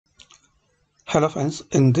Hello friends,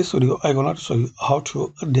 in this video I'm gonna show you how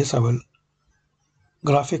to disable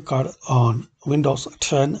graphic card on Windows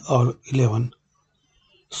 10 or 11.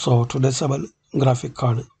 So to disable graphic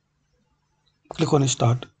card, click on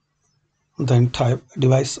Start, then type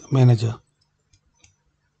Device Manager.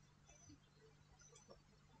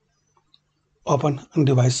 Open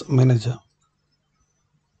Device Manager.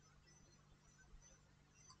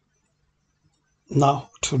 Now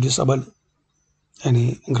to disable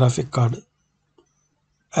any graphic card,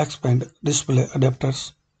 expand display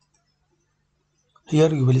adapters. Here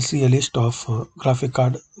you will see a list of graphic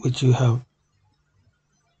card which you have.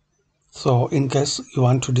 So in case you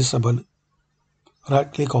want to disable, right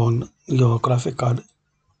click on your graphic card,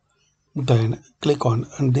 then click on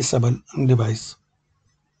Disable Device.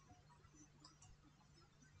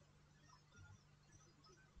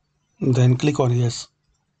 Then click on Yes.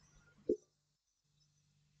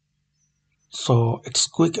 So it's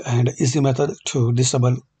quick and easy method to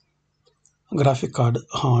disable graphic card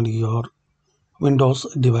on your Windows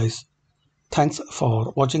device. Thanks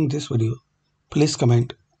for watching this video. Please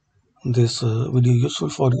comment this video useful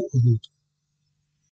for you.